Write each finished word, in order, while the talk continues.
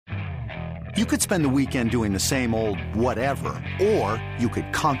You could spend the weekend doing the same old whatever, or you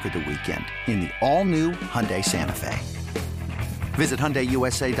could conquer the weekend in the all-new Hyundai Santa Fe. Visit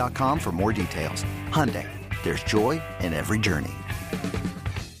HyundaiUSA.com for more details. Hyundai, there's joy in every journey.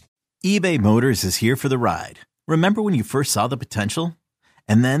 eBay Motors is here for the ride. Remember when you first saw the potential?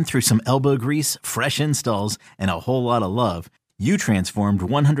 And then through some elbow grease, fresh installs, and a whole lot of love, you transformed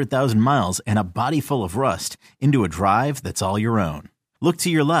 100,000 miles and a body full of rust into a drive that's all your own. Look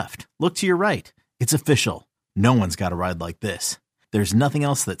to your left. Look to your right. It's official. No one's got a ride like this. There's nothing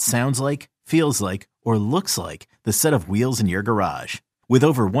else that sounds like, feels like, or looks like the set of wheels in your garage. With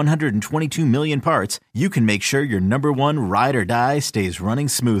over 122 million parts, you can make sure your number one ride or die stays running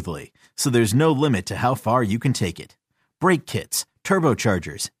smoothly. So there's no limit to how far you can take it. Brake kits,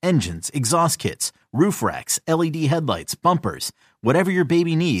 turbochargers, engines, exhaust kits, roof racks, LED headlights, bumpers, whatever your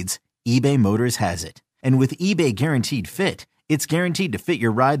baby needs, eBay Motors has it. And with eBay Guaranteed Fit, it's guaranteed to fit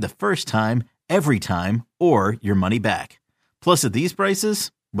your ride the first time, every time, or your money back. Plus, at these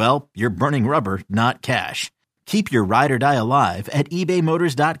prices, well, you're burning rubber, not cash. Keep your ride or die alive at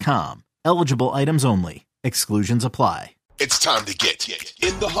ebaymotors.com. Eligible items only. Exclusions apply. It's time to get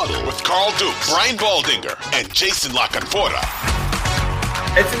in the huddle with Carl Dukes, Brian Baldinger, and Jason LaConforta.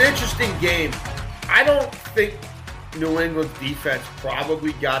 It's an interesting game. I don't think New England's defense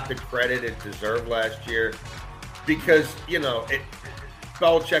probably got the credit it deserved last year because,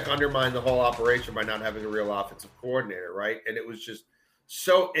 Belichick undermined the whole operation by not having a real offensive coordinator, right? And it was just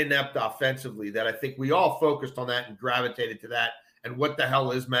so inept offensively that I think we all focused on that and gravitated to that. And what the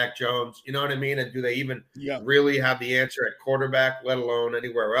hell is Mac Jones? You know what I mean? And do they even really have the answer at quarterback, let alone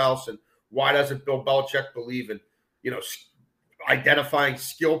anywhere else? And why doesn't Bill Belichick believe in, identifying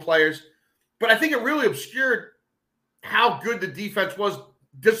skill players? But I think it really obscured how good the defense was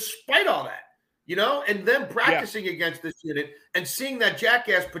despite all that, and them practicing against this unit and seeing that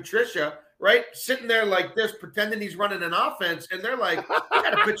jackass Patricia, right, sitting there like this, pretending he's running an offense. And they're like, we got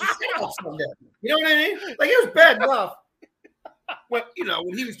to put your shit out someday. You know what I mean? Like, it was bad enough. When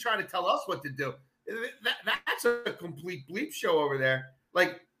he was trying to tell us what to do. That's a complete bleep show over there.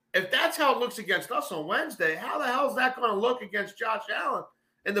 Like, if that's how it looks against us on Wednesday, how the hell is that going to look against Josh Allen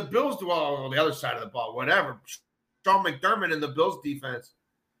and the Bills do all on the other side of the ball, whatever. Sean McDermott and the Bills defense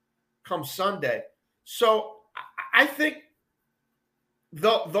come Sunday. So I think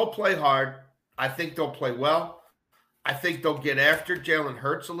they'll play hard. I think they'll play well. I think they'll get after Jalen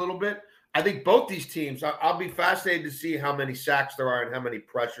Hurts a little bit. I think both these teams, I'll be fascinated to see how many sacks there are and how many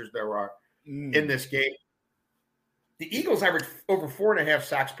pressures there are in this game. The Eagles averaged over 4.5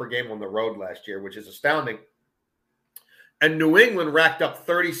 sacks per game on the road last year, which is astounding. And New England racked up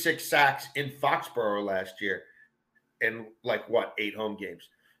 36 sacks in Foxborough last year in 8 home games.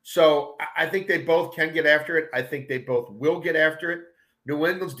 So I think they both can get after it. I think they both will get after it. New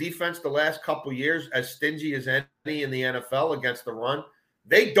England's defense the last couple years, as stingy as any in the NFL against the run,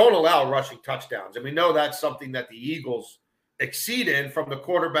 they don't allow rushing touchdowns. And we know that's something that the Eagles exceed in, from the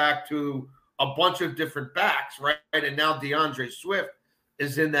quarterback to a bunch of different backs, right? And now DeAndre Swift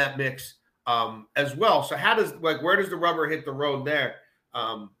is in that mix as well. So where does the rubber hit the road there?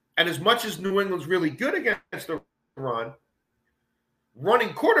 And as much as New England's really good against the run, running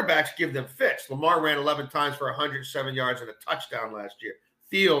quarterbacks give them fits. Lamar ran 11 times for 107 yards and a touchdown last year.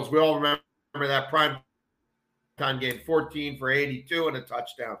 Fields, we all remember that prime time game, 14 for 82 and a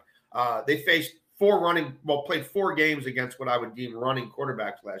touchdown. They faced played 4 games against what I would deem running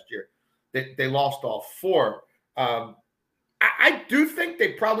quarterbacks last year. They lost all 4. I do think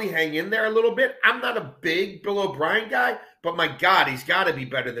they probably hang in there a little bit. I'm not a big Bill O'Brien guy, but my God, he's got to be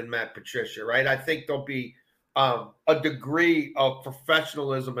better than Matt Patricia, right? I think there'll be a degree of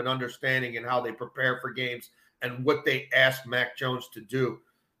professionalism and understanding in how they prepare for games and what they ask Mac Jones to do.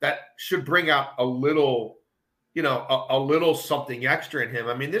 That should bring out a little something extra in him.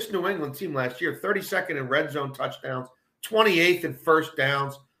 I mean, this New England team last year, 32nd in red zone touchdowns, 28th in first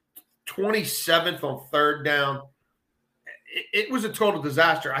downs, 27th on third down. It was a total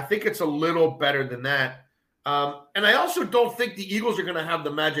disaster. I think it's a little better than that. And I also don't think the Eagles are going to have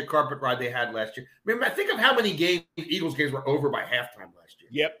the magic carpet ride they had last year. I mean, think of how many Eagles games were over by halftime last year.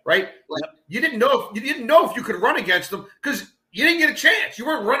 Yep. Right? You didn't know if you could run against them because you didn't get a chance. You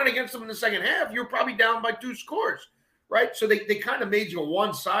weren't running against them in the second half. You were probably down by 2 scores. Right? So they kind of made you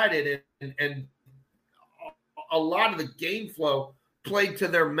one-sided, and a lot of the game flow played to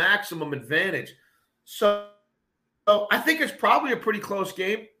their maximum advantage. So I think it's probably a pretty close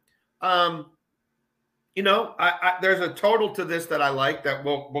game. There's a total to this that I like that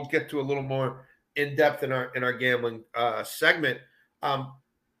we'll get to a little more in depth in our gambling segment.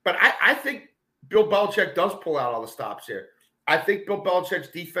 But I think Bill Belichick does pull out all the stops here. I think Bill Belichick's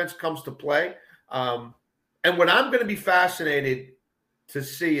defense comes to play. And what I'm going to be fascinated to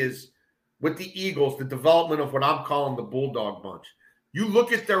see is with the Eagles, the development of what I'm calling the Bulldog Bunch. You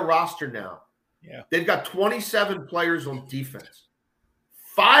look at their roster now. Yeah. They've got 27 players on defense.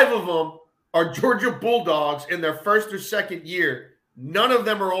 5 of them are Georgia Bulldogs in their first or second year. None of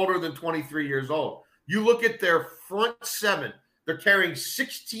them are older than 23 years old. You look at their front 7, they're carrying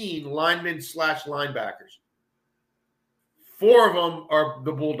 16 linemen / linebackers. 4 of them are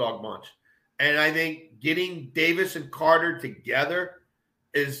the Bulldog Bunch. And I think getting Davis and Carter together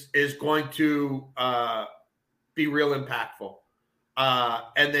is going to be real impactful.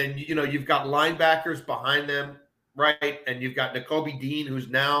 And then, you've got linebackers behind them, right? And you've got Nakobe Dean, who's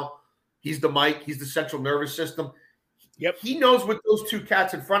now he's the mic, he's the central nervous system. Yep. He knows what those 2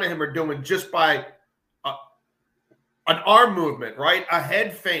 cats in front of him are doing just by an arm movement, right? A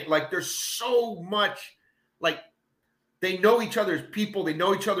head feint. Like, there's so much, like, they know each other's people. They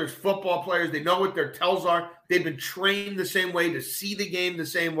know each other's football players. They know what their tells are. They've been trained the same way to see the game the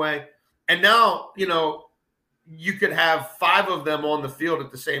same way. And now, you could have 5 of them on the field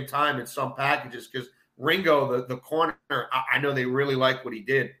at the same time in some packages because Ringo, the corner, I know they really like what he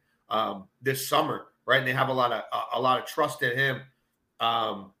did this summer, right? And they have a lot of trust in him.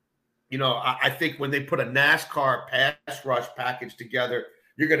 I think when they put a NASCAR pass rush package together,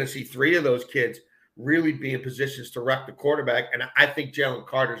 you're going to see 3 of those kids really be in positions to wreck the quarterback. And I think Jalen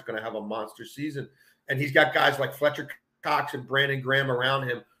Carter is going to have a monster season. And he's got guys like Fletcher Cox and Brandon Graham around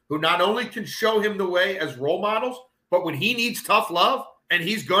him who not only can show him the way as role models, but when he needs tough love, and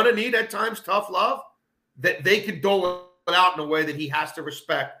he's going to need at times tough love, that they can dole it out in a way that he has to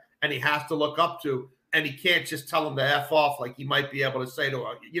respect and he has to look up to. And he can't just tell him to F off like he might be able to say to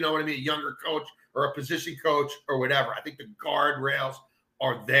a younger coach or a position coach or whatever. I think the guardrails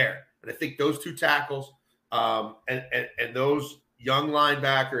are there. And I think those 2 tackles and those young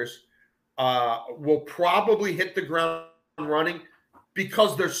linebackers will probably hit the ground running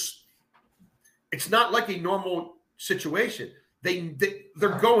because it's not like a normal situation.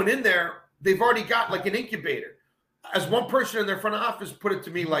 They're going in there. They've already got like an incubator. As one person in their front office put it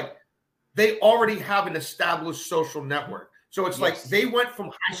to me, like they already have an established social network. So it's like they went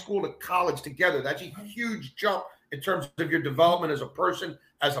from high school to college together. That's a huge jump in terms of your development as a person,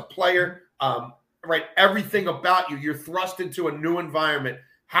 as a player, right? Everything about you, you're thrust into a new environment.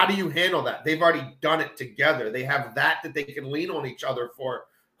 How do you handle that? They've already done it together. They have that they can lean on each other for.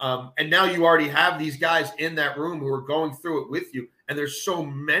 And now you already have these guys in that room who are going through it with you. And there's so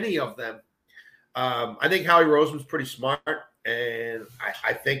many of them. I think Howie Roseman's pretty smart. And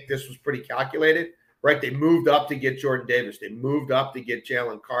I think this was pretty calculated, right? They moved up to get Jordan Davis. They moved up to get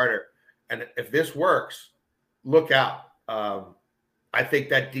Jalen Carter. And if this works, look out. I think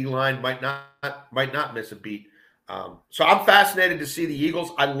that D-line might not miss a beat. So I'm fascinated to see the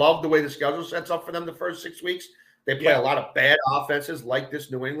Eagles. I love the way the schedule sets up for them the first 6 weeks. They play a lot of bad offenses like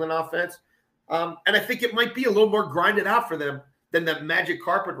this New England offense. And I think it might be a little more grinded out for them than that magic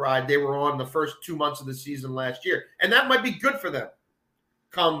carpet ride they were on the first 2 months of the season last year. And that might be good for them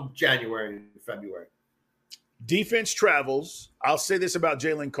come January and February. Defense travels. I'll say this about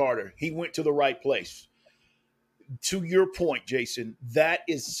Jalen Carter. He went to the right place. To your point, Jason, that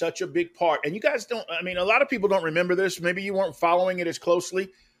is such a big part. And you guys a lot of people don't remember this. Maybe you weren't following it as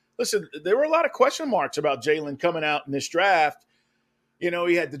closely. Listen, there were a lot of question marks about Jalen coming out in this draft. He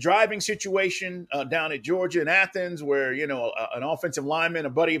had the driving situation down at Georgia in Athens where, an offensive lineman, a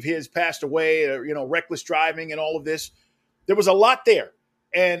buddy of his passed away, reckless driving and all of this. There was a lot there.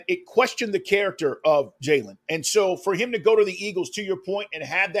 And it questioned the character of Jalen. And so for him to go to the Eagles, to your point, and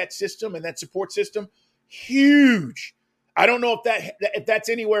have that system and that support system, huge. I don't know if that's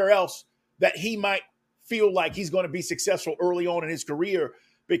anywhere else that he might feel like he's going to be successful early on in his career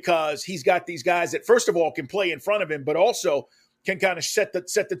because he's got these guys that, first of all, can play in front of him, but also can kind of set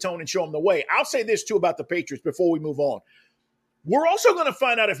the tone and show him the way. I'll say this, too, about the Patriots before we move on. We're also going to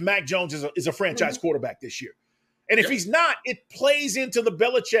find out if Mac Jones is a franchise quarterback this year. And if he's not, it plays into the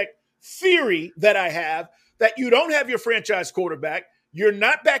Belichick theory that I have that you don't have your franchise quarterback. You're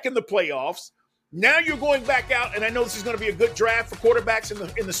not back in the playoffs. Now you're going back out, and I know this is going to be a good draft for quarterbacks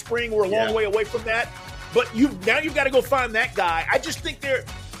in the spring. We're a long way away from that. But you've got to go find that guy. I just think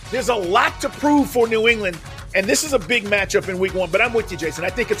there's a lot to prove for New England, and this is a big matchup in week 1. But I'm with you, Jason. I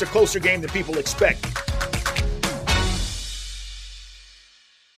think it's a closer game than people expect.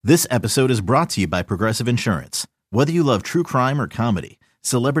 This episode is brought to you by Progressive Insurance. Whether you love true crime or comedy,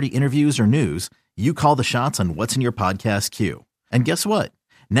 celebrity interviews or news, you call the shots on what's in your podcast queue. And guess what?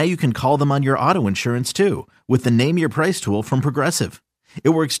 Now you can call them on your auto insurance too with the Name Your Price tool from Progressive. It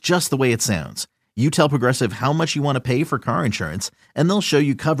works just the way it sounds. You tell Progressive how much you want to pay for car insurance, and they'll show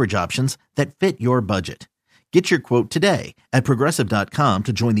you coverage options that fit your budget. Get your quote today at Progressive.com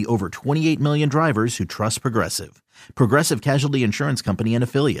to join the over 28 million drivers who trust Progressive. Progressive Casualty Insurance Company and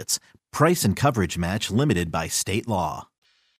Affiliates. Price and coverage match limited by state law.